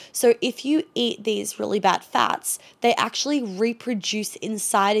So if you eat these really bad fats, they actually reproduce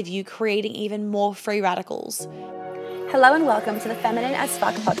inside of you, creating even more free radicals. Hello and welcome to the Feminine as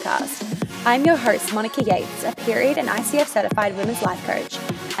Fuck podcast. I'm your host, Monica Yates, a period and ICF certified women's life coach,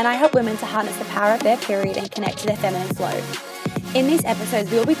 and I help women to harness the power of their period and connect to their feminine flow. In these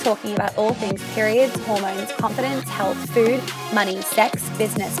episodes, we will be talking about all things periods, hormones, confidence, health, food, money, sex,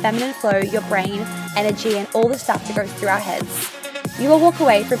 business, feminine flow, your brain, energy, and all the stuff that goes through our heads. You will walk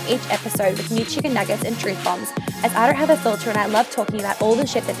away from each episode with new chicken nuggets and truth bombs, as I don't have a filter and I love talking about all the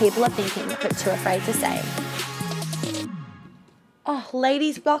shit that people are thinking but too afraid to say. Oh,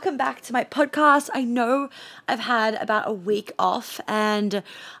 ladies, welcome back to my podcast. I know I've had about a week off and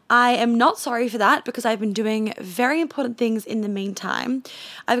I am not sorry for that because I've been doing very important things in the meantime.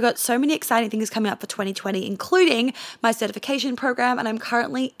 I've got so many exciting things coming up for 2020, including my certification program, and I'm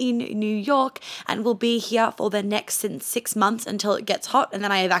currently in New York and will be here for the next 6 months until it gets hot, and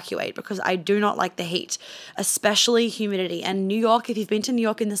then I evacuate because I do not like the heat, especially humidity. And New York, if you've been to New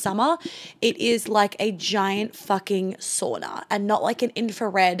York in the summer, it is like a giant fucking sauna, and not like an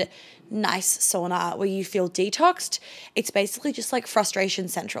infrared nice sauna where you feel detoxed. It's basically just like frustration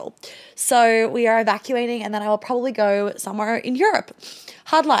central. So we are evacuating, and then I will probably go somewhere in Europe.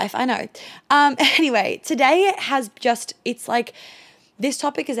 Hard life, I know. Anyway, today it's like this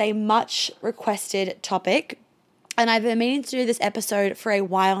topic is a much requested topic. And I've been meaning to do this episode for a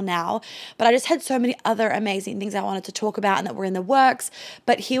while now, but I just had so many other amazing things I wanted to talk about and that were in the works.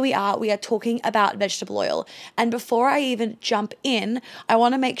 But here we are talking about vegetable oil. And before I even jump in, I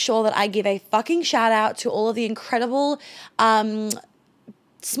want to make sure that I give a fucking shout out to all of the incredible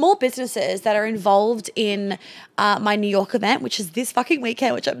small businesses that are involved in my New York event, which is this fucking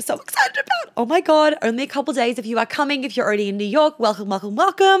weekend, which I'm so excited about. Oh my God, only a couple days. If you are coming, if you're already in New York, welcome, welcome,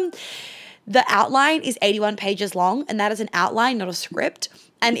 welcome. The outline is 81 pages long, and that is an outline, not a script.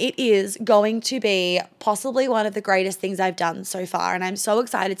 And it is going to be possibly one of the greatest things I've done so far. And I'm so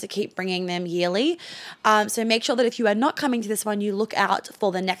excited to keep bringing them yearly. So make sure that if you are not coming to this one, you look out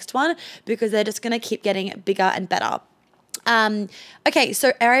for the next one because they're just going to keep getting bigger and better. Okay,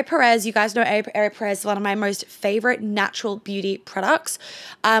 so Aire Perez, you guys know Aire Perez is one of my most favorite natural beauty products.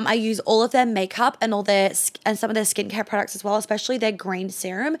 I use all of their makeup and some of their skincare products as well, especially their green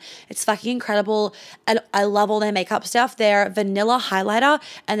serum. It's fucking incredible, and I love all their makeup stuff. Their vanilla highlighter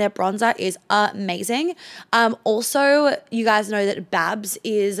and their bronzer is amazing. Also, you guys know that Babs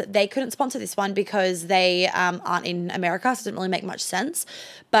they couldn't sponsor this one because they aren't in America, so it doesn't really make much sense.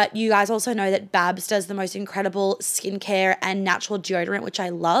 But you guys also know that Babs does the most incredible skincare and natural deodorant, which I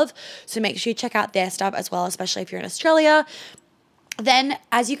love. So make sure you check out their stuff as well, especially if you're in Australia. Then,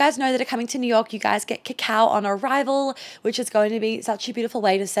 as you guys know that are coming to New York, you guys get cacao on arrival, which is going to be such a beautiful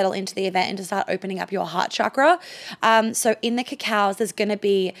way to settle into the event and to start opening up your heart chakra. So in the cacaos, there's going to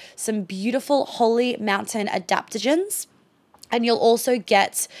be some beautiful Holy Mountain adaptogens. And you'll also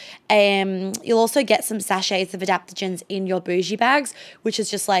get some sachets of adaptogens in your bougie bags, which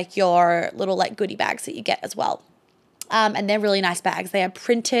is just like your little like goodie bags that you get as well. And they're really nice bags. They are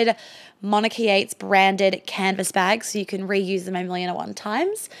printed Monica Yates branded canvas bags, so you can reuse them 1,000,001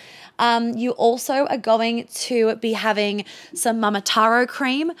 times. You also are going to be having some Mama Taro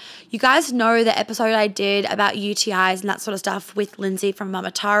cream. You guys know the episode I did about UTIs and that sort of stuff with Lindsay from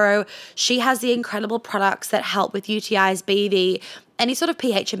Mama Taro. She has the incredible products that help with UTIs, BV, any sort of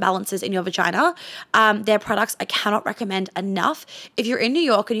pH imbalances in your vagina. Their products I cannot recommend enough. If you're in New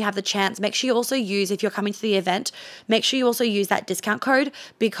York and you have the chance, make sure you also if you're coming to the event, make sure you also use that discount code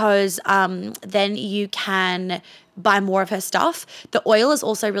because then you can buy more of her stuff. The oil is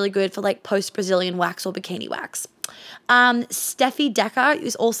also really good for like post-Brazilian wax or bikini wax. Steffi Decker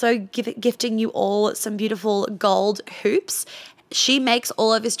is also gifting you all some beautiful gold hoops. She makes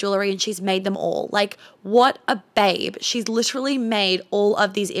all of this jewelry and she's made them all. Like, what a babe. She's literally made all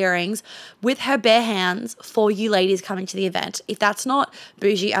of these earrings with her bare hands for you ladies coming to the event. If that's not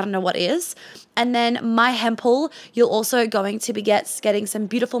bougie, I don't know what is. And then My Hempel, you're also going to be getting some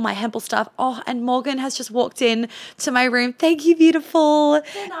beautiful My Hempel stuff. Oh, and Morgan has just walked in to my room. Thank you, beautiful.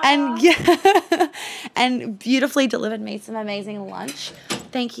 And beautifully delivered me some amazing lunch.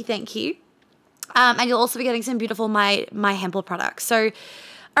 Thank you. And you'll also be getting some beautiful My Hempel products. So,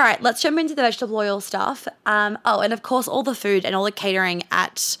 all right, let's jump into the vegetable oil stuff. And of course, all the food and all the catering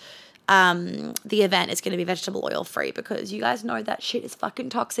at the event is going to be vegetable oil free because you guys know that shit is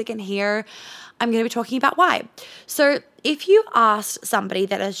fucking toxic. And here I'm going to be talking about why. So if you asked somebody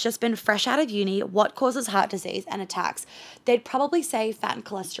that has just been fresh out of uni what causes heart disease and attacks, they'd probably say fat and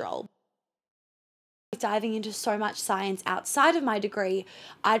cholesterol. Diving into so much science outside of my degree,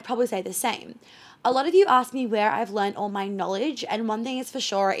 I'd probably say the same. A lot of you ask me where I've learned all my knowledge, and one thing is for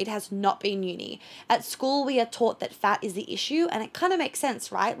sure, it has not been uni. At school, we are taught that fat is the issue, and it kind of makes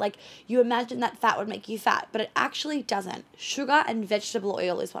sense, right? Like, you imagine that fat would make you fat, but it actually doesn't. Sugar and vegetable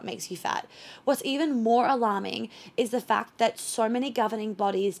oil is what makes you fat. What's even more alarming is the fact that so many governing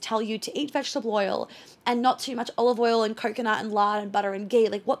bodies tell you to eat vegetable oil and not too much olive oil and coconut and lard and butter and ghee.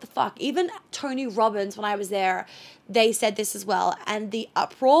 Like, what the fuck? Even Tony Robbins, when I was there, they said this as well. And the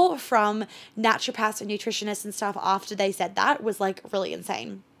uproar from naturopaths and nutritionists and stuff after they said that was like really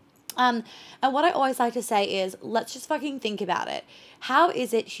insane. And what I always like to say is, let's just fucking think about it. How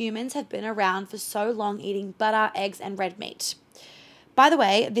is it humans have been around for so long eating butter, eggs, and red meat? By the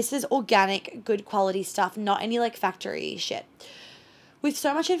way, this is organic, good quality stuff, not any like factory shit. With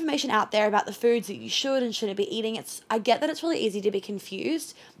so much information out there about the foods that you should and shouldn't be eating, I get that it's really easy to be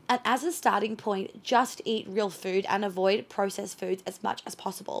confused. And as a starting point, just eat real food and avoid processed foods as much as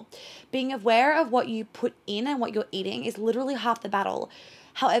possible. Being aware of what you put in and what you're eating is literally half the battle.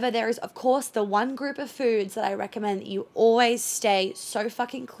 However, there is, of course, the one group of foods that I recommend that you always stay so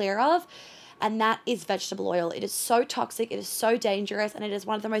fucking clear of, and that is vegetable oil. It is so toxic, it is so dangerous, and it is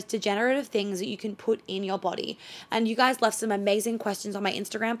one of the most degenerative things that you can put in your body. And you guys left some amazing questions on my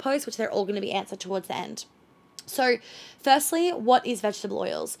Instagram post, which they're all going to be answered towards the end. So, firstly, what is vegetable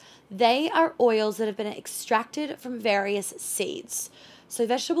oils? They are oils that have been extracted from various seeds. So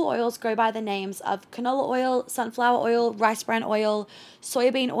vegetable oils go by the names of canola oil, sunflower oil, rice bran oil,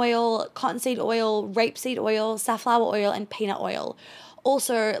 soybean oil, cottonseed oil, rapeseed oil, safflower oil, and peanut oil.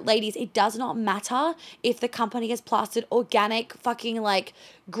 Also, ladies, it does not matter if the company has plastered organic fucking like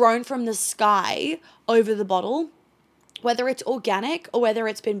grown from the sky over the bottle. Whether it's organic or whether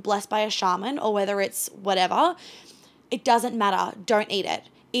it's been blessed by a shaman or whether it's whatever, it doesn't matter. Don't eat it.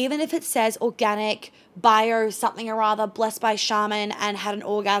 Even if it says organic, bio, something or other, blessed by shaman and had an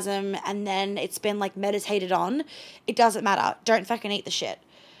orgasm and then it's been like meditated on, it doesn't matter. Don't fucking eat the shit.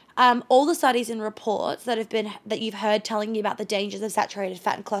 All the studies and reports that you've heard telling you about the dangers of saturated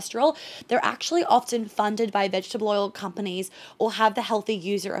fat and cholesterol, they're actually often funded by vegetable oil companies or have the healthy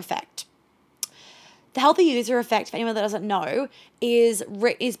user effect. The healthy user effect, for anyone that doesn't know, is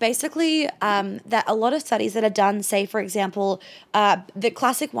basically that a lot of studies that are done, say, for example, the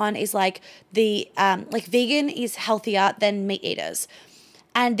classic one is like vegan is healthier than meat eaters.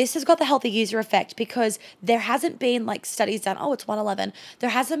 And this has got the healthy user effect because there hasn't been like studies done. Oh, it's 111. There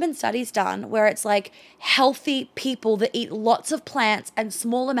hasn't been studies done where it's like healthy people that eat lots of plants and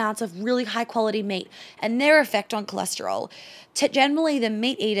small amounts of really high quality meat and their effect on cholesterol. Generally, the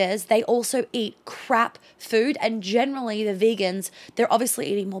meat eaters, they also eat crap food, and generally the vegans, they're obviously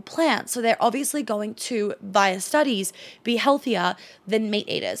eating more plants. So they're obviously going to, via studies, be healthier than meat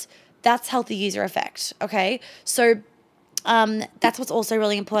eaters. That's healthy user effect, okay? So that's what's also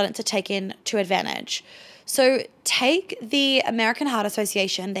really important to take into advantage. So take the American Heart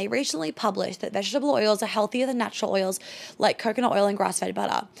Association. They recently published that vegetable oils are healthier than natural oils like coconut oil and grass-fed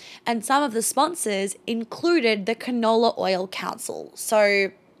butter. And some of the sponsors included the Canola Oil Council.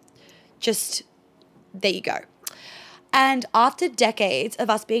 So just there you go. And after decades of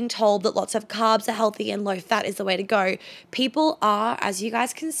us being told that lots of carbs are healthy and low fat is the way to go, people are, as you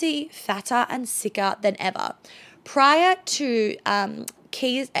guys can see, fatter and sicker than ever. Prior to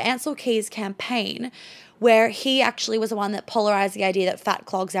Ancel Keys' campaign, where he actually was the one that polarized the idea that fat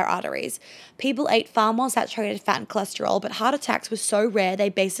clogs our arteries, people ate far more saturated fat and cholesterol, but heart attacks were so rare they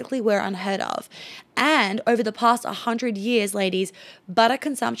basically were unheard of. And over the past 100 years, ladies, butter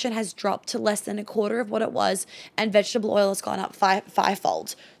consumption has dropped to less than a quarter of what it was, and vegetable oil has gone up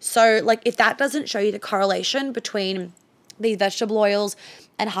fivefold. So, like, if that doesn't show you the correlation between these vegetable oils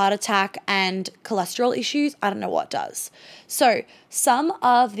and heart attack and cholesterol issues, I don't know what does. So some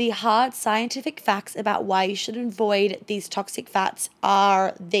of the hard scientific facts about why you should avoid these toxic fats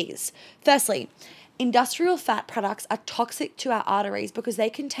are these. Firstly, industrial fat products are toxic to our arteries because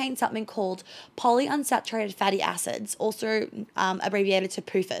they contain something called polyunsaturated fatty acids, also abbreviated to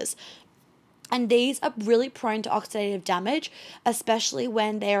PUFAs. And these are really prone to oxidative damage, especially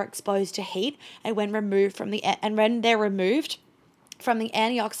when they are exposed to heat and when they're removed from the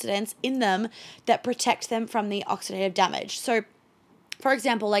antioxidants in them that protect them from the oxidative damage. So, for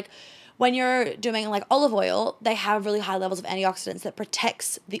example, like when you're doing like olive oil, they have really high levels of antioxidants that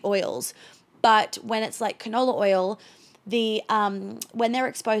protects the oils. But when it's like canola oil, when they're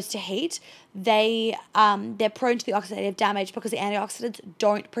exposed to heat, they're prone to the oxidative damage because the antioxidants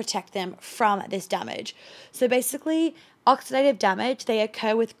don't protect them from this damage. So basically, oxidative damage, they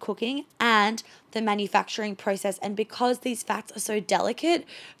occur with cooking and the manufacturing process. And because these fats are so delicate,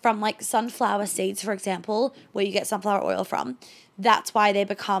 from like sunflower seeds, for example, where you get sunflower oil from, that's why they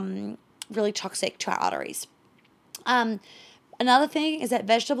become really toxic to our arteries. Another thing is that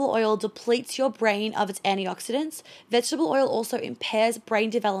vegetable oil depletes your brain of its antioxidants. Vegetable oil also impairs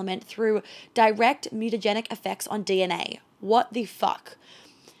brain development through direct mutagenic effects on DNA. What the fuck?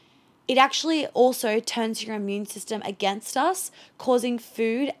 It actually also turns your immune system against us, causing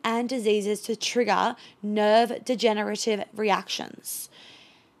food and diseases to trigger nerve degenerative reactions.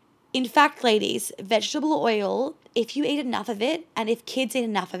 In fact, ladies, vegetable oil, if you eat enough of it, and if kids eat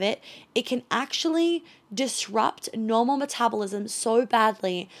enough of it, it can actually disrupt normal metabolism so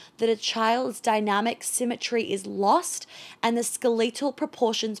badly that a child's dynamic symmetry is lost and the skeletal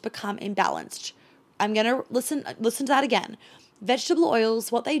proportions become imbalanced. I'm going to listen to that again. Vegetable oils,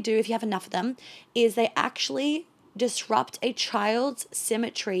 what they do if you have enough of them, is they actually disrupt a child's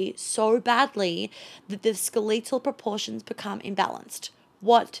symmetry so badly that the skeletal proportions become imbalanced.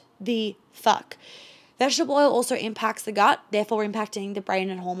 What the fuck? Vegetable oil also impacts the gut, therefore impacting the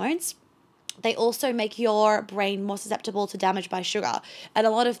brain and hormones. They also make your brain more susceptible to damage by sugar. And a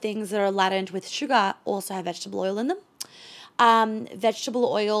lot of things that are laden with sugar also have vegetable oil in them. Vegetable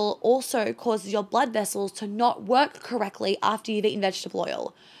oil also causes your blood vessels to not work correctly after you've eaten vegetable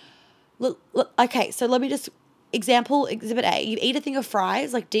oil. Look, okay, so let me just exhibit A. You eat a thing of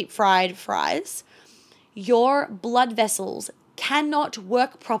fries, like deep fried fries. Your blood vessels cannot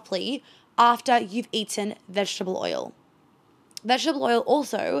work properly after you've eaten vegetable oil. Vegetable oil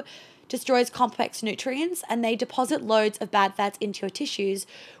also destroys complex nutrients, and they deposit loads of bad fats into your tissues,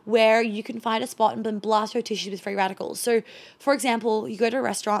 where you can find a spot and then blast your tissues with free radicals. So, for example, you go to a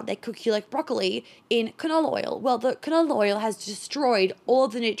restaurant, they cook you like broccoli in canola oil. Well, the canola oil has destroyed all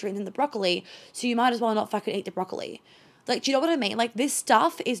of the nutrients in the broccoli, so you might as well not fucking eat the broccoli. Like, do you know what I mean? Like, this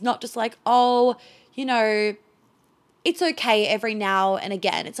stuff is not just like, oh, you know, it's okay every now and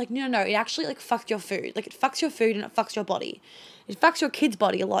again. It's like, no, it actually like fucks your food. Like, it fucks your food and it fucks your body. It fucks your kid's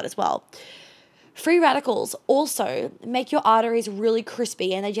body a lot as well. Free radicals also make your arteries really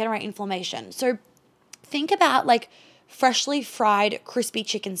crispy and they generate inflammation. So think about like freshly fried crispy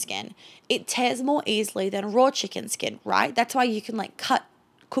chicken skin. It tears more easily than raw chicken skin, right? That's why you can like cut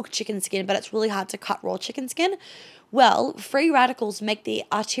cooked chicken skin, but it's really hard to cut raw chicken skin. Well, free radicals make the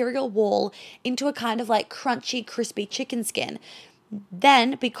arterial wall into a kind of like crunchy, crispy chicken skin.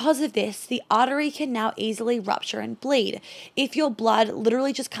 Then, because of this, the artery can now easily rupture and bleed. If your blood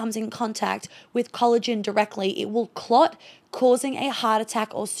literally just comes in contact with collagen directly, it will clot, causing a heart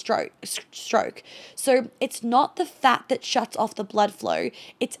attack or stroke. So it's not the fat that shuts off the blood flow,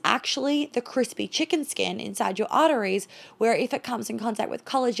 it's actually the crispy chicken skin inside your arteries, where if it comes in contact with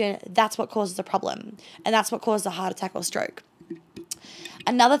collagen, that's what causes the problem. And that's what causes a heart attack or stroke.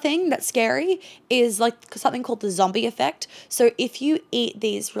 Another thing that's scary is like something called the zombie effect. So if you eat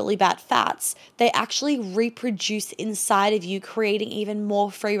these really bad fats, they actually reproduce inside of you, creating even more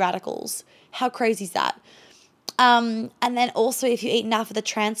free radicals. How crazy is that? And then also, if you eat enough of the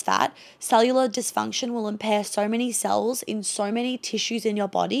trans fat, cellular dysfunction will impair so many cells in so many tissues in your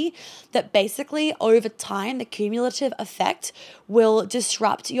body that basically over time, the cumulative effect will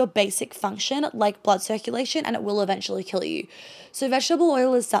disrupt your basic function like blood circulation, and it will eventually kill you. So vegetable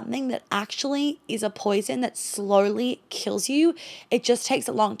oil is something that actually is a poison that slowly kills you. It just takes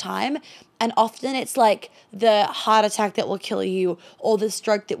a long time. And often it's like the heart attack that will kill you or the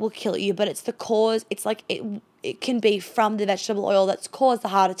stroke that will kill you, but it's the cause. It's like it can be from the vegetable oil that's caused the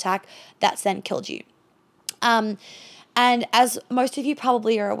heart attack that's then killed you. And as most of you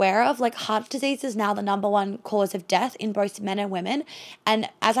probably are aware of, like heart disease is now the number one cause of death in both men and women. And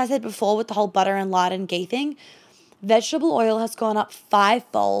as I said before with the whole butter and lard and ghee thing, vegetable oil has gone up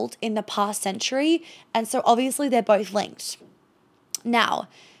 5-fold in the past century. And so obviously they're both linked. Now,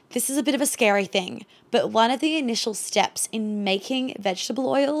 this is a bit of a scary thing, but one of the initial steps in making vegetable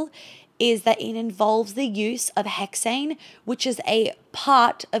oil is that it involves the use of hexane, which is a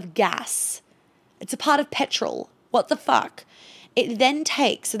part of gas. It's a part of petrol. What the fuck? It then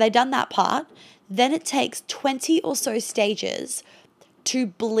takes, so they've done that part, then it takes 20 or so stages to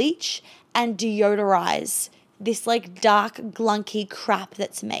bleach and deodorize this like dark, glunky crap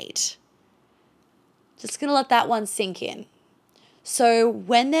that's made. Just gonna let that one sink in. So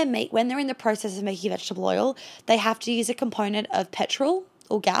when they're in the process of making vegetable oil, they have to use a component of petrol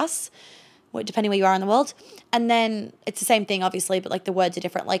or gas, depending where you are in the world. And then it's the same thing, obviously, but like the words are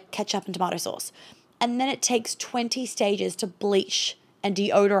different, like ketchup and tomato sauce. And then it takes 20 stages to bleach and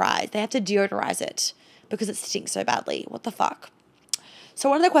deodorize. They have to deodorize it because it stinks so badly. What the fuck? So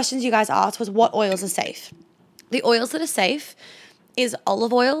one of the questions you guys asked was what oils are safe? The oils that are safe is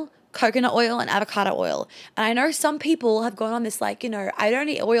olive oil, coconut oil, and avocado oil. And I know some people have gone on this like, I don't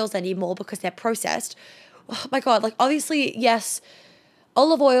eat oils anymore because they're processed. Oh my God, like obviously, yes,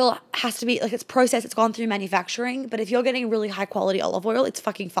 Olive oil has to be like, it's processed, it's gone through manufacturing, but if you're getting really high quality olive oil, it's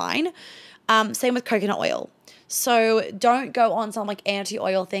fucking fine. Same with coconut oil. So don't go on some like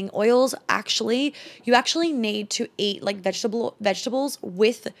anti-oil thing. Oils actually, you actually need to eat like vegetables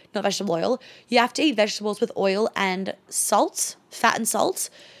with, not vegetable oil. You have to eat vegetables with oil and salt, fat and salt,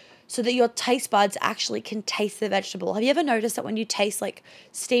 so that your taste buds actually can taste the vegetable. Have you ever noticed that when you taste like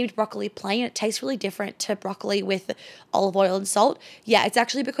steamed broccoli plain, it tastes really different to broccoli with olive oil and salt? Yeah, it's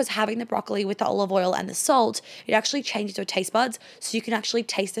actually because having the broccoli with the olive oil and the salt, it actually changes your taste buds so you can actually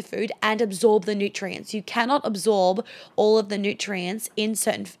taste the food and absorb the nutrients. You cannot absorb all of the nutrients in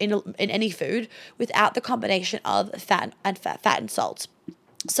any food without the combination of fat and salt.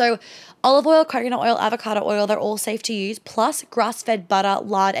 So olive oil, coconut oil, avocado oil, they're all safe to use. Plus grass-fed butter,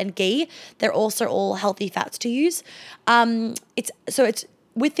 lard, and ghee, they're also all healthy fats to use. It's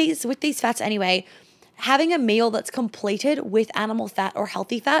with these fats anyway. Having a meal that's completed with animal fat or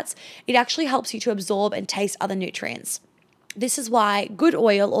healthy fats, it actually helps you to absorb and taste other nutrients. This is why good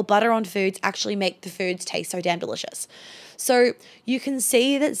oil or butter on foods actually make the foods taste so damn delicious. So you can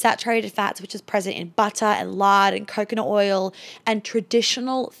see that saturated fats, which is present in butter and lard and coconut oil and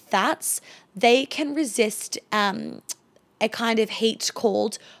traditional fats, they can resist a kind of heat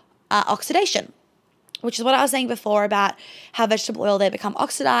called oxidation, which is what I was saying before about how vegetable oil, they become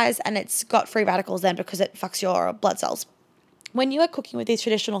oxidized and it's got free radicals then because it fucks your blood cells. When you are cooking with these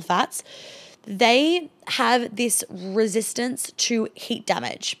traditional fats, they have this resistance to heat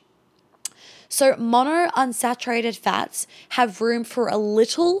damage. So monounsaturated fats have room for a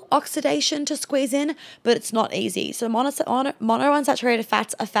little oxidation to squeeze in, but it's not easy. So monounsaturated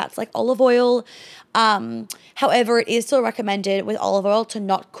fats are fats like olive oil. However, it is still recommended with olive oil to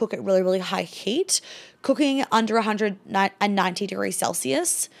not cook at really, really high heat. Cooking under 190 degrees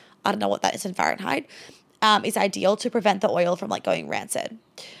Celsius, I don't know what that is in Fahrenheit, is ideal to prevent the oil from like going rancid.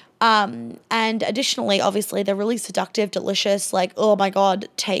 And additionally, obviously, the really seductive, delicious, like, oh my God,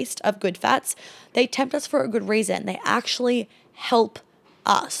 taste of good fats, they tempt us for a good reason. They actually help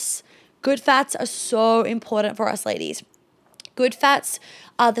us. Good fats are so important for us ladies. Good fats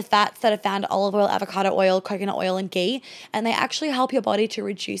are the fats that are found in olive oil, avocado oil, coconut oil, and ghee, and they actually help your body to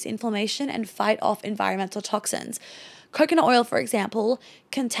reduce inflammation and fight off environmental toxins. Coconut oil, for example,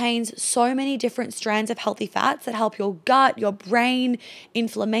 contains so many different strands of healthy fats that help your gut, your brain,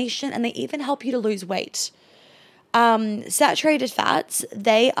 inflammation, and they even help you to lose weight. Saturated fats,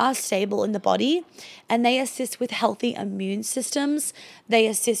 they are stable in the body and they assist with healthy immune systems. They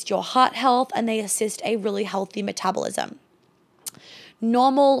assist your heart health and they assist a really healthy metabolism.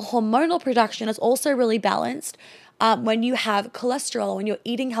 Normal hormonal production is also really balanced when you have cholesterol, when you're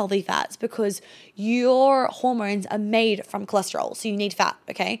eating healthy fats, because your hormones are made from cholesterol. So you need fat,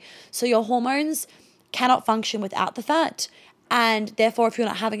 okay? So your hormones cannot function without the fat. And therefore, if you're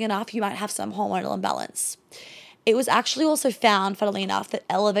not having enough, you might have some hormonal imbalance. It was actually also found, funnily enough, that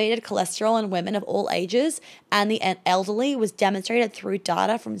elevated cholesterol in women of all ages and the elderly was demonstrated through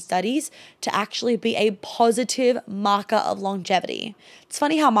data from studies to actually be a positive marker of longevity. It's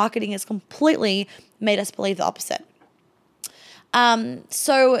funny how marketing has completely made us believe the opposite.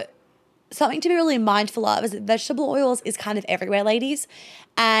 So something to be really mindful of is that vegetable oils is kind of everywhere, ladies.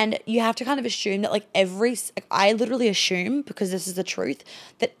 And you have to kind of assume that I literally assume, because this is the truth,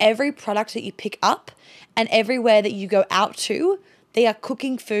 that every product that you pick up and everywhere that you go out to, they are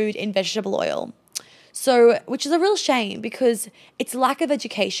cooking food in vegetable oil. So, which is a real shame because it's lack of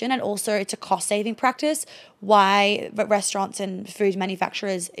education and also it's a cost saving practice why restaurants and food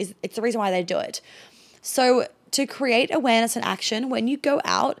manufacturers it's the reason why they do it. So to create awareness and action, when you go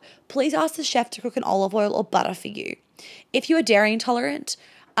out, please ask the chef to cook an olive oil or butter for you. If you are dairy intolerant,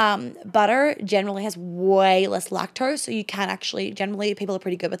 butter generally has way less lactose, so you can actually, generally people are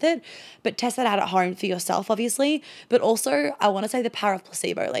pretty good with it, but test that out at home for yourself, obviously. But also, I want to say the power of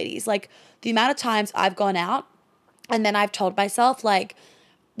placebo, ladies. Like the amount of times I've gone out and then I've told myself like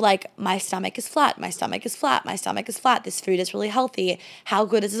my stomach is flat, my stomach is flat, my stomach is flat, this food is really healthy, how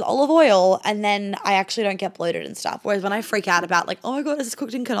good is this olive oil? And then I actually don't get bloated and stuff. Whereas when I freak out about like, oh my God, is this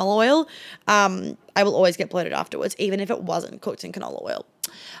cooked in canola oil? I will always get bloated afterwards, even if it wasn't cooked in canola oil.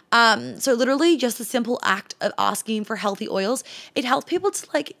 So literally just the simple act of asking for healthy oils, it helps people to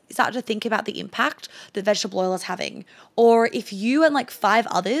like start to think about the impact that vegetable oil is having. Or if you and like 5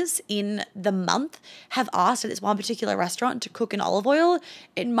 others in the month have asked at this one particular restaurant to cook in olive oil,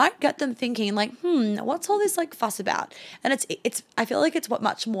 it might get them thinking like, what's all this like fuss about? And it's I feel like it's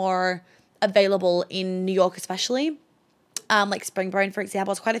much more available in New York especially. like Springbone, for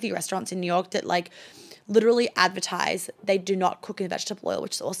example. There's quite a few restaurants in New York that like literally advertise they do not cook in vegetable oil,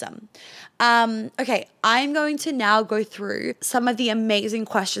 which is awesome. Okay, I'm going to now go through some of the amazing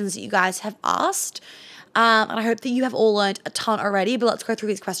questions that you guys have asked. And I hope that you have all learned a ton already, but let's go through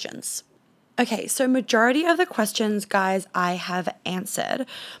these questions. Okay, so majority of the questions, guys, I have answered,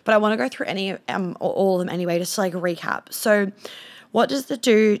 but I want to go through any or all of them anyway, just to like recap. So what does it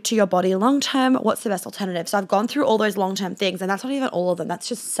do to your body long term? What's the best alternative? So I've gone through all those long term things, and that's not even all of them. That's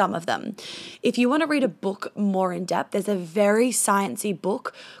just some of them. If you want to read a book more in depth, there's a very sciencey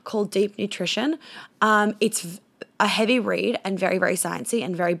book called Deep Nutrition. It's a heavy read and very, very sciencey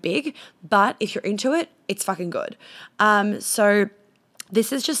and very big, but if you're into it, it's fucking good. So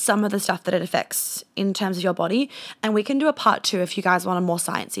this is just some of the stuff that it affects in terms of your body. And we can do a part 2 if you guys want a more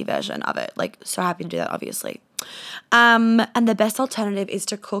sciencey version of it. Like, so happy to do that, obviously. And the best alternative is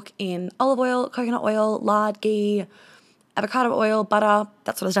to cook in olive oil, coconut oil, lard, ghee, avocado oil, butter,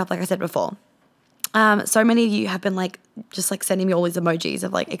 that sort of stuff, like I said before. So many of you have been like, just like sending me all these emojis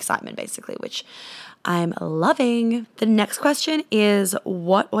of like excitement, basically, which I'm loving. The next question is,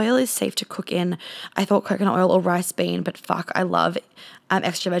 what oil is safe to cook in? I thought coconut oil or rice bean, but fuck, I love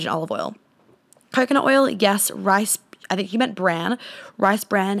extra virgin olive oil. Coconut oil, yes. Rice, I think you meant bran. Rice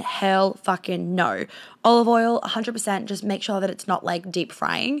bran, hell fucking no. Olive oil, 100%. Just make sure that it's not like deep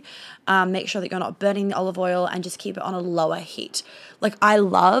frying. Make sure that you're not burning the olive oil, and just keep it on a lower heat. Like, I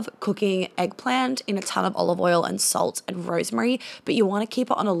love cooking eggplant in a ton of olive oil and salt and rosemary, but you want to keep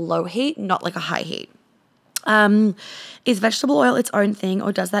it on a low heat, not like a high heat. Is vegetable oil its own thing,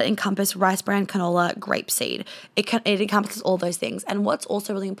 or does that encompass rice bran, canola, grapeseed? It encompasses all those things. And what's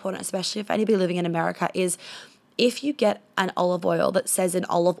also really important, especially if anybody living in America, is if you get an olive oil that says an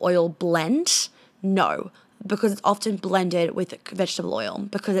olive oil blend, no, because it's often blended with vegetable oil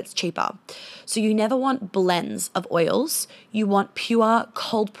because it's cheaper. So you never want blends of oils. You want pure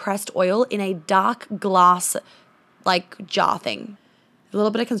cold pressed oil in a dark glass like jar thing. A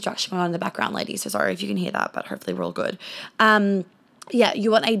little bit of construction going on in the background, ladies. So sorry if you can hear that, but hopefully we're all good. Yeah,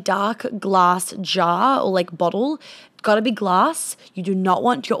 you want a dark glass jar or like bottle. Got to be glass. You do not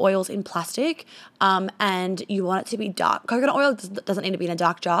want your oils in plastic, and you want it to be dark. Coconut oil doesn't need to be in a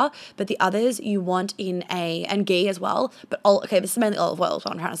dark jar, but the others you want and ghee as well. But okay, this is mainly olive oil is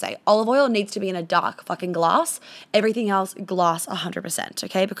what I'm trying to say. Olive oil needs to be in a dark fucking glass. Everything else, glass 100%,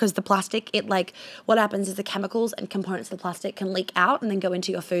 okay? Because the plastic, what happens is the chemicals and components of the plastic can leak out and then go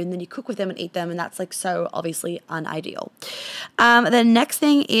into your food, and then you cook with them and eat them, and that's like so obviously unideal. The next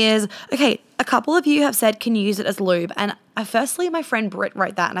thing is, okay, a couple of you have said, can you use it as lube? And firstly, my friend Britt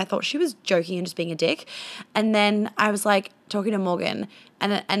wrote that, and I thought she was joking and just being a dick. And then I was like talking to Morgan,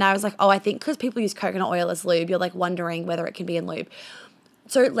 and I was like, oh, I think because people use coconut oil as lube, you're like wondering whether it can be in lube.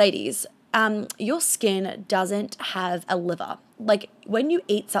 So ladies, your skin doesn't have a liver. Like when you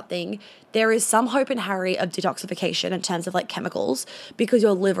eat something, there is some hope and hurry of detoxification in terms of like chemicals because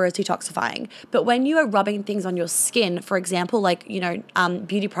your liver is detoxifying. But when you are rubbing things on your skin, for example, like,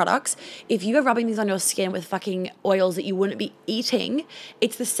 beauty products, if you are rubbing these on your skin with fucking oils that you wouldn't be eating,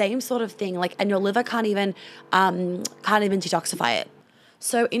 it's the same sort of thing. Like, and your liver can't even detoxify it.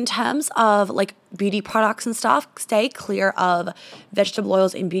 So in terms of like beauty products and stuff, stay clear of vegetable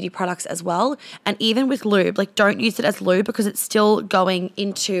oils in beauty products as well. And even with lube, like don't use it as lube because it's still going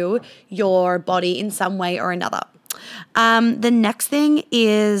into your body in some way or another. The next thing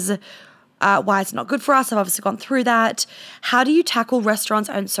is why it's not good for us. I've obviously gone through that. How do you tackle restaurants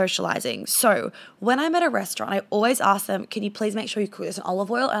and socializing? So when I'm at a restaurant, I always ask them, can you please make sure you cook this in olive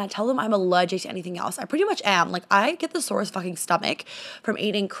oil? And I tell them I'm allergic to anything else. I pretty much am. Like I get the sorest fucking stomach from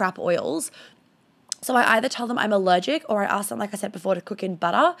eating crap oils. So I either tell them I'm allergic, or I ask them, like I said before, to cook in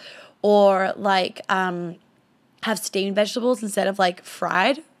butter, or like have steamed vegetables instead of like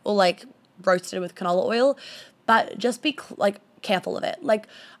fried or like roasted with canola oil. But just be careful of it. Like,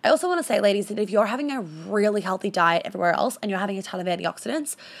 I also want to say, ladies, that if you're having a really healthy diet everywhere else and you're having a ton of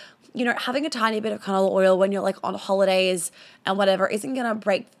antioxidants, having a tiny bit of canola oil when you're like on holidays and whatever isn't going to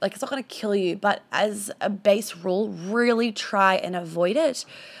break, like it's not going to kill you, but as a base rule, really try and avoid it.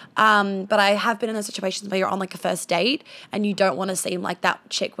 But I have been in those situations where you're on like a first date and you don't want to seem like that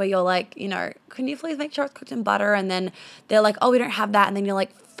chick where you're like, can you please make sure it's cooked in butter? And then they're like, oh, we don't have that. And then you're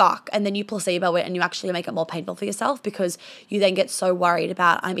like, fuck. And then you placebo it and you actually make it more painful for yourself because you then get so worried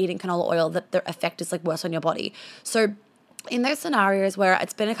about I'm eating canola oil that the effect is like worse on your body. So in those scenarios where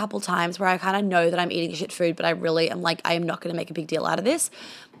it's been a couple times where I kind of know that I'm eating shit food, but I really am like, I am not going to make a big deal out of this.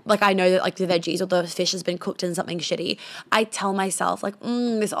 Like I know that like the veggies or the fish has been cooked in something shitty. I tell myself like,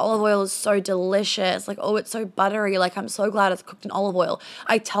 this olive oil is so delicious. Like, oh, it's so buttery. Like, I'm so glad it's cooked in olive oil.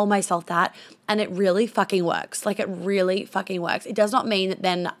 I tell myself that. and it really fucking works. Like, it really fucking works. It does not mean that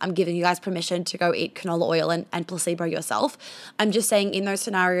then I'm giving you guys permission to go eat canola oil and placebo yourself. I'm just saying, in those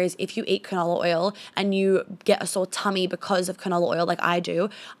scenarios, if you eat canola oil and you get a sore tummy because of canola oil, like I do,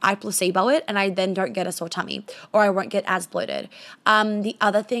 I placebo it and I then don't get a sore tummy, or I won't get as bloated. The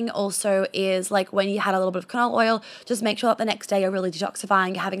other thing also is, like, when you had a little bit of canola oil, just make sure that the next day you're really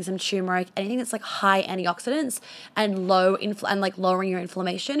detoxifying, you're having some turmeric, anything that's like high antioxidants and like lowering your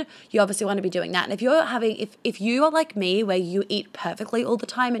inflammation. You obviously want to be doing that. And if you're having, if you are like me, where you eat perfectly all the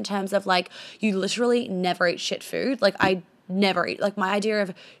time, in terms of like you literally never eat shit food, like I never eat, like my idea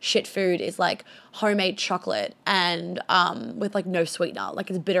of shit food is like homemade chocolate and with like no sweetener, like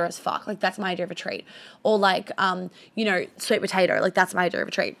it's bitter as fuck, like that's my idea of a treat. Or like sweet potato, like that's my idea of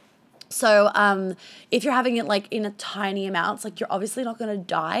a treat. So if you're having it like in a tiny amounts, like you're obviously not going to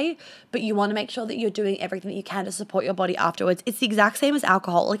die, but you want to make sure that you're doing everything that you can to support your body afterwards. It's the exact same as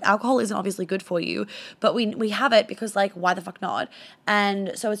alcohol. Like, alcohol isn't obviously good for you, but we have it because, like, why the fuck not?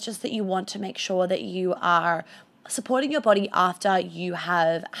 And so it's just that you want to make sure that you are supporting your body after you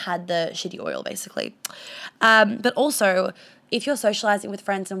have had the shitty oil, basically. But also, if you're socializing with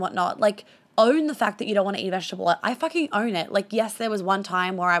friends and whatnot, like, own the fact that you don't want to eat vegetable oil. I fucking own it. Like, yes, there was one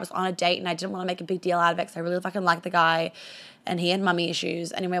time where I was on a date and I didn't want to make a big deal out of it because I really fucking liked the guy and he had mummy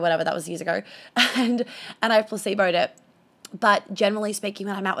issues. Anyway, whatever, that was years ago. And I placeboed it. But generally speaking,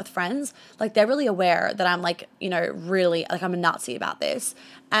 when I'm out with friends, like, they're really aware that I'm like, really, like, I'm a Nazi about this.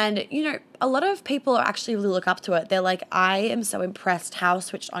 And, a lot of people actually really look up to it. They're like, I am so impressed how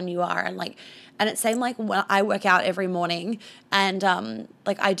switched on you are. And it's same like when I work out every morning and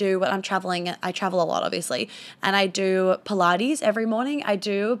like I do when I'm traveling, I travel a lot obviously, and I do Pilates every morning. I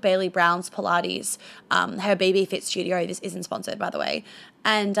do Bailey Brown's Pilates, her BB Fit Studio. This isn't sponsored, by the way.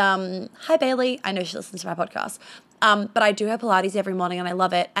 And hi Bailey, I know she listens to my podcast. But I do her Pilates every morning and I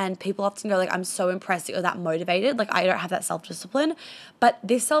love it. And people often go like, I'm so impressed that you're that motivated. Like, I don't have that self-discipline, but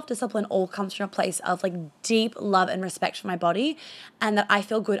this self-discipline all comes from a place of like deep love and respect for my body, and that I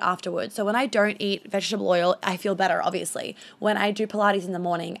feel good afterwards. So when I don't eat vegetable oil, I feel better, obviously. When I do Pilates in the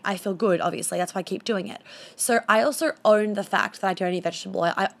morning, I feel good, obviously. That's why I keep doing it. So I also own the fact that I don't eat vegetable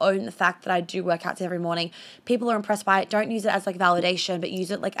oil. I own the fact that I do workouts every morning. People are impressed by it. Don't use it as like validation, but use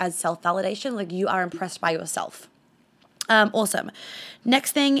it like as self-validation. Like, you are impressed by yourself. Awesome.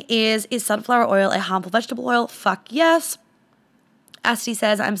 Next thing is sunflower oil a harmful vegetable oil? Fuck yes. Asti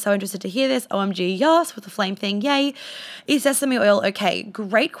says, I'm so interested to hear this. OMG, yes, with the flame thing, yay. Is sesame oil okay?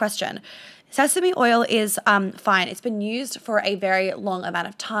 Great question. Sesame oil is fine. It's been used for a very long amount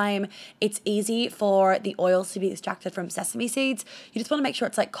of time. It's easy for the oils to be extracted from sesame seeds. You just want to make sure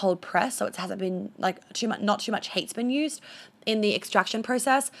it's like cold pressed, so it hasn't been like not too much heat's been used in the extraction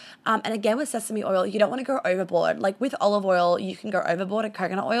process. And again, with sesame oil, you don't want to go overboard. Like with olive oil, you can go overboard, and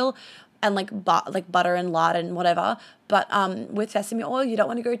coconut oil, and like butter and lard and whatever. But with sesame oil, you don't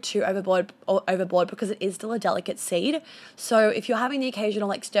want to go too overboard because it is still a delicate seed. So if you're having the occasional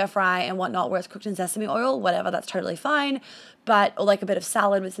like stir fry and whatnot where it's cooked in sesame oil, whatever, that's totally fine. Or like a bit of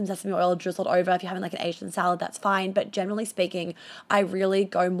salad with some sesame oil drizzled over, if you're having like an Asian salad, that's fine. But generally speaking, I really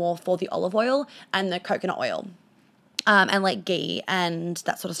go more for the olive oil and the coconut oil. And like ghee and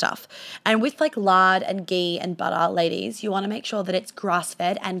that sort of stuff. And with like lard and ghee and butter, ladies, you want to make sure that it's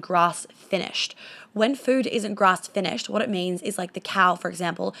grass-fed and grass-finished. When food isn't grass-finished, what it means is like the cow, for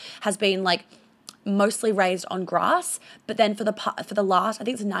example, has been like mostly raised on grass, but then for the last, I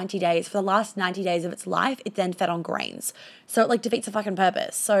think it's 90 days, for the last 90 days of its life, it then fed on grains. So it like defeats the fucking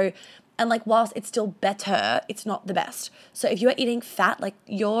purpose. So, and like whilst it's still better, it's not the best. So if you're eating fat, like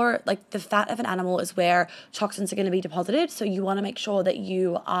the fat of an animal is where toxins are going to be deposited. So you want to make sure that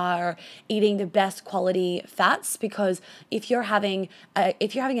you are eating the best quality fats, because if you're having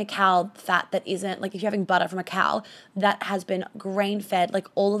a cow fat that isn't, like if you're having butter from a cow that has been grain fed, like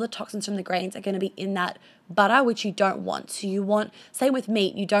all of the toxins from the grains are going to be in that butter, which you don't want. So you want, same with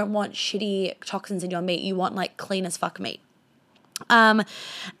meat, you don't want shitty toxins in your meat. You want like clean as fuck meat. And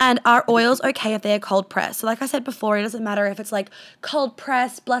are oils okay if they're cold pressed? So like I said before, it doesn't matter if it's like cold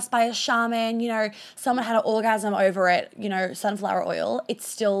pressed, blessed by a shaman, someone had an orgasm over it, sunflower oil, it's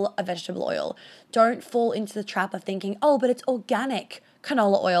still a vegetable oil. Don't fall into the trap of thinking, oh, but it's organic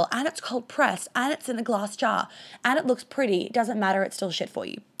canola oil and it's cold pressed and it's in a glass jar and it looks pretty. It doesn't matter, it's still shit for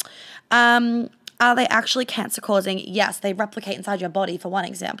you. Are they actually cancer causing? Yes, they replicate inside your body, for one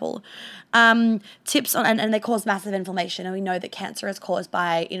example. Tips on, and they cause massive inflammation. And we know that cancer is caused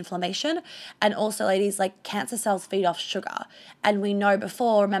by inflammation. And also, ladies, like cancer cells feed off sugar. And we know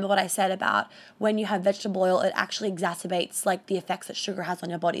before, remember what I said about when you have vegetable oil, it actually exacerbates like the effects that sugar has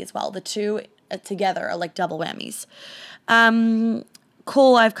on your body as well. The two together are like double whammies.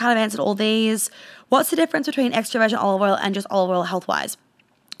 cool. I've kind of answered all these. What's the difference between extra virgin olive oil and just olive oil health-wise?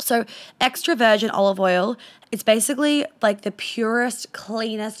 So extra virgin olive oil, it's basically like the purest,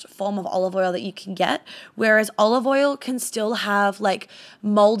 cleanest form of olive oil that you can get. Whereas olive oil can still have like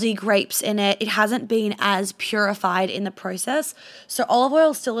moldy grapes in it. It hasn't been as purified in the process. So olive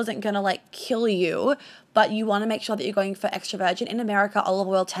oil still isn't going to like kill you, but you want to make sure that you're going for extra virgin. In America, olive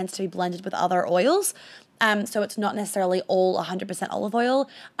oil tends to be blended with other oils. So it's not necessarily all 100% olive oil.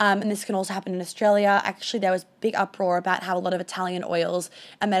 And this can also happen in Australia. Actually, there was big uproar about how a lot of Italian oils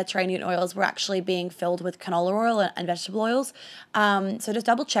and Mediterranean oils were actually being filled with canola oil and vegetable oils. So just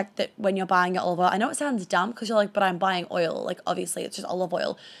double check that when you're buying your olive oil. I know it sounds dumb because you're like, but I'm buying oil. Like obviously it's just olive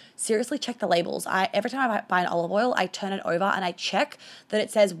oil. Seriously, check the labels. Every time I buy an olive oil, I turn it over and I check that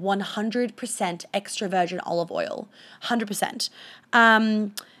it says 100% extra virgin olive oil. 100%.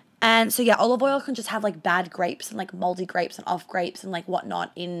 And so yeah, olive oil can just have like bad grapes and like moldy grapes and off grapes and like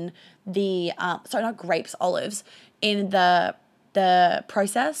whatnot in the olives in the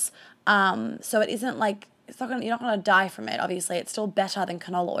process. So it isn't like you're not gonna die from it. Obviously, it's still better than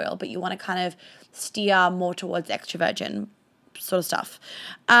canola oil, but you want to kind of steer more towards extra virgin sort of stuff.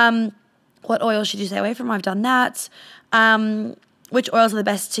 What oil should you stay away from? I've done that. Which oils are the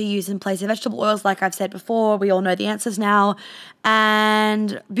best to use in place of vegetable oils? Like I've said before, we all know the answers now.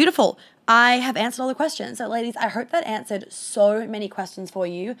 And beautiful. I have answered all the questions. So ladies, I hope that answered so many questions for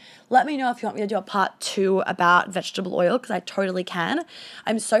you. Let me know if you want me to do a part 2 about vegetable oil, because I totally can.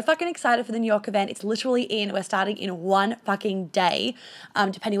 I'm so fucking excited for the New York event. It's literally we're starting in 1 fucking day,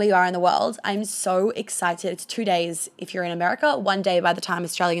 depending where you are in the world. I'm so excited. It's 2 days if you're in America, 1 day by the time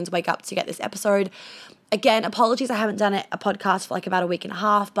Australians wake up to get this episode. Again, apologies, I haven't done a podcast for like about a week and a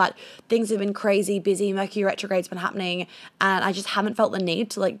half, but things have been crazy, busy. Mercury retrograde's been happening, and I just haven't felt the need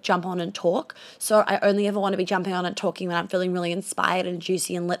to like jump on and talk. So I only ever want to be jumping on and talking when I'm feeling really inspired and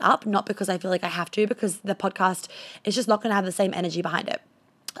juicy and lit up, not because I feel like I have to, because the podcast is just not going to have the same energy behind it.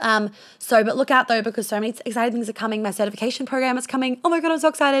 But look out though, because so many exciting things are coming. My certification program is coming. Oh my God, I'm so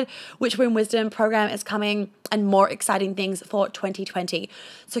excited. Witch Womb Wisdom program is coming, and more exciting things for 2020.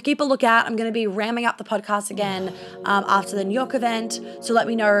 So keep a lookout. I'm going to be ramming up the podcast again after the New York event. So let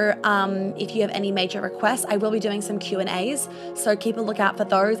me know if you have any major requests. I will be doing some Q&As. So keep a lookout for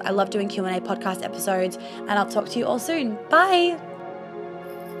those. I love doing Q&A podcast episodes, and I'll talk to you all soon. Bye.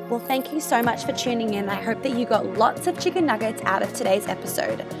 Well, thank you so much for tuning in. I hope that you got lots of chicken nuggets out of today's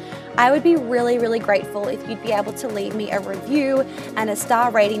episode. I would be really, really grateful if you'd be able to leave me a review and a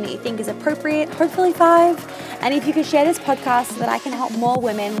star rating that you think is appropriate, hopefully 5. And if you could share this podcast so that I can help more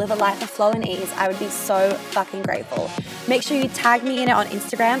women live a life of flow and ease, I would be so fucking grateful. Make sure you tag me in it on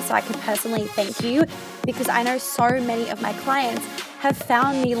Instagram so I can personally thank you, because I know so many of my clients have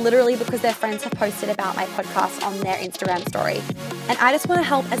found me literally because their friends have posted about my podcast on their Instagram story. And I just want to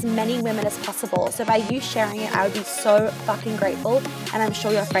help as many women as possible. So by you sharing it, I would be so fucking grateful, and I'm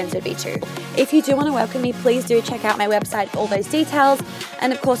sure your friends would be too. If you do want to work with me, please do check out my website for all those details.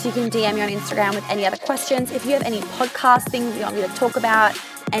 And of course, you can DM me on Instagram with any other questions. If you have any podcast things you want me to talk about,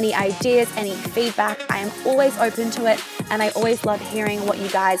 any ideas, any feedback, I am always open to it, and I always love hearing what you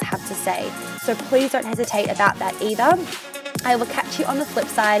guys have to say. So please don't hesitate about that either. I will catch you on the flip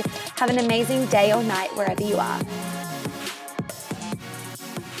side. Have an amazing day or night wherever you are.